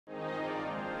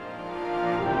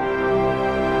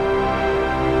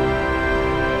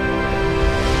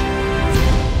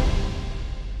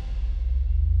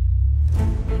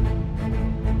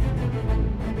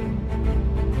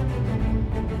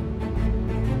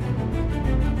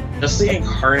Justice League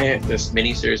Incarnate, this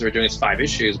miniseries we're doing, is 5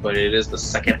 issues, but it is the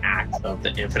second act of the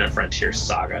Infinite Frontier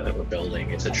saga that we're building.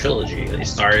 It's a trilogy. It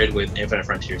started with Infinite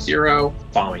Frontier 0,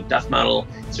 following Death Metal.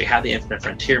 So we had the Infinite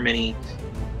Frontier mini.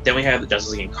 Then we have the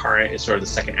Justice League Incarnate. It's sort of the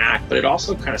second act, but it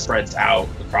also kind of spreads out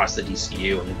across the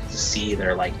DCU, and you can see there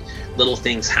are like little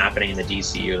things happening in the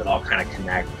DCU that all kind of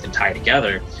connect and tie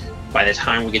together. By the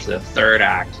time we get to the third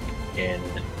act in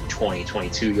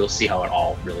 2022, you'll see how it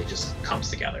all really just comes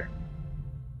together.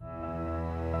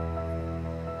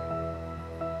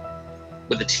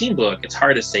 With the team book, it's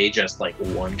hard to say just like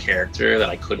one character that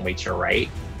I couldn't wait to write.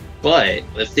 But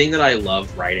the thing that I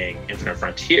loved writing Infinite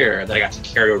Frontier that I got to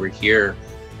carry over here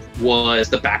was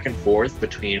the back and forth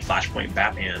between Flashpoint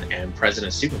Batman and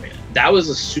President Superman. That was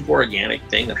a super organic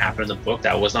thing that happened in the book.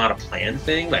 That was not a planned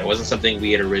thing. That wasn't something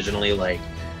we had originally like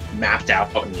mapped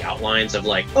out in the outlines of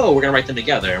like, oh, we're gonna write them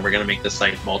together and we're gonna make this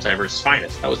like multiverse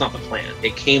finest. That was not the plan.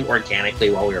 It came organically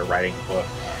while we were writing the book.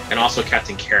 And also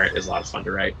Captain Carrot is a lot of fun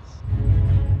to write.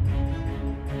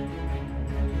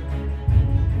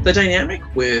 The dynamic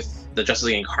with the Justice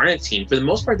League Incarnate team, for the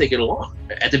most part, they get along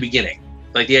at the beginning.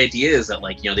 Like, the idea is that,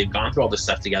 like, you know, they've gone through all this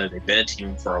stuff together. They've been a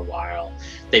team for a while.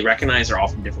 They recognize they're all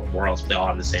from different worlds, but they all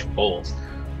have the same goals.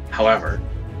 However,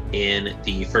 in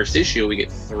the first issue, we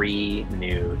get 3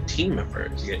 new team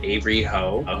members. You get Avery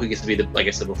Ho, who gets to be, like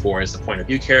I said before, is the point of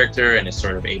view character and is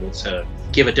sort of able to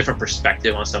give a different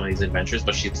perspective on some of these adventures,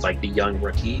 but she's like the young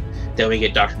rookie. Then we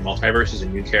get Dr. Multiverse, who's a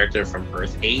new character from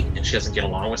Earth 8, and she doesn't get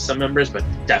along with some members, but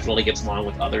definitely gets along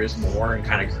with others more and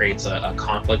kind of creates a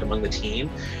conflict among the team.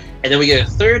 And then we get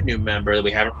a 3rd new member that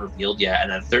we haven't revealed yet,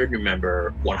 and that 3rd new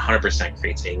member 100%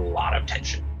 creates a lot of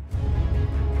tension.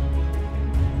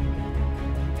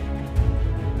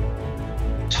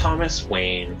 Thomas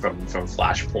Wayne from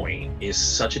Flashpoint is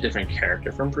such a different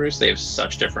character from Bruce. They have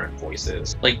such different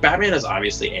voices. Like, Batman is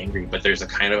obviously angry, but there's a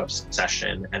kind of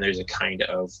obsession and there's a kind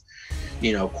of,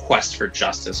 you know, quest for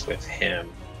justice with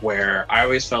him, where I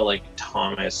always felt like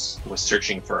Thomas was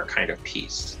searching for a kind of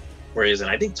peace. Whereas, and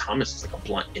I think Thomas is like a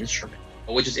blunt instrument,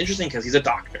 which is interesting because he's a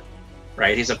doctor,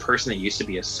 right? He's a person that used to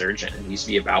be a surgeon and used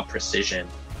to be about precision.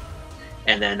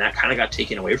 And then that kind of got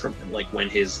taken away from him. Like when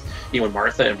when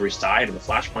Martha and Bruce died in the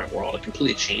Flashpoint world, it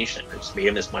completely changed him. It just made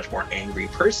him this much more angry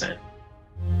person.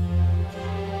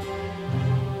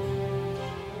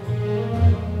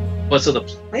 But so the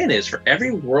plan is for every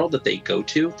world that they go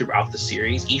to throughout the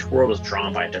series, each world is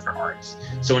drawn by a different artist.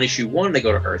 So in issue 1, they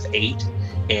go to Earth 8,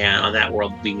 and on that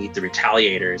world we meet the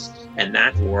Retaliators, and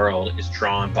that world is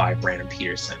drawn by Brandon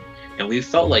Peterson. And we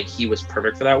felt like he was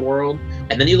perfect for that world.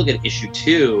 And then you look at issue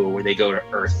 2, where they go to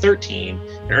Earth 13,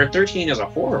 and Earth 13 is a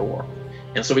horror world.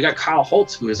 And so we got Kyle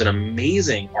Holtz, who is an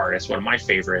amazing artist, one of my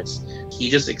favorites. He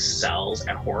just excels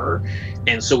at horror.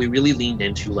 And so we really leaned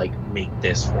into like, make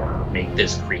this horror, make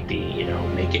this creepy, you know,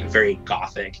 make it very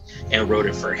gothic, and wrote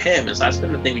it for him. And so that's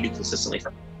been the thing we do consistently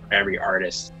for every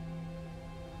artist.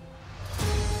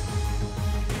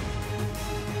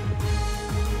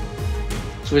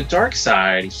 So with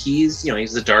Darkseid, he's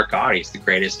the dark god. He's the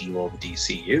greatest evil of the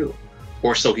DCU,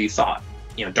 or so he thought.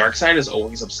 You know, Darkseid is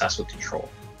always obsessed with control.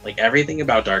 Like, everything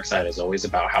about Darkseid is always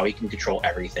about how he can control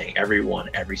everything, everyone,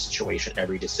 every situation,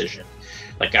 every decision.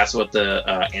 Like, that's what the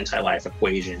anti-life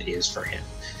equation is for him.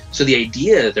 So the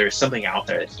idea that there's something out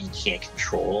there that he can't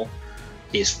control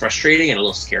is frustrating and a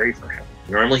little scary for him.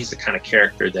 Normally, he's the kind of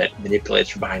character that manipulates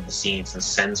from behind the scenes and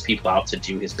sends people out to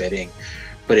do his bidding.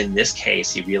 But in this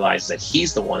case, he realizes that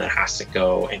he's the one that has to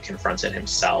go and confront it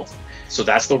himself. So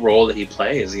that's the role that he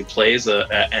plays. He plays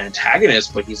an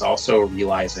antagonist, but he's also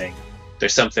realizing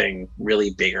there's something really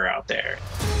bigger out there.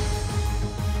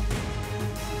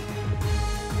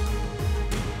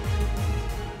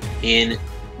 In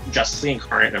Justice League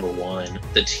Incarnate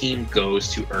 #1, the team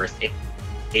goes to Earth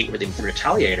 8 where they meet the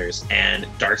Retaliators, and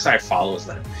Darkseid follows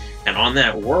them. And on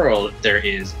that world, there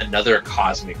is another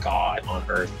cosmic god on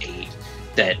Earth 8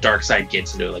 that Darkseid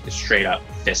gets into like a straight up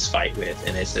fist fight with.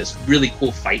 And it's this really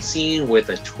cool fight scene with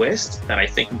a twist that I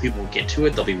think when people get to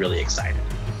it, they'll be really excited.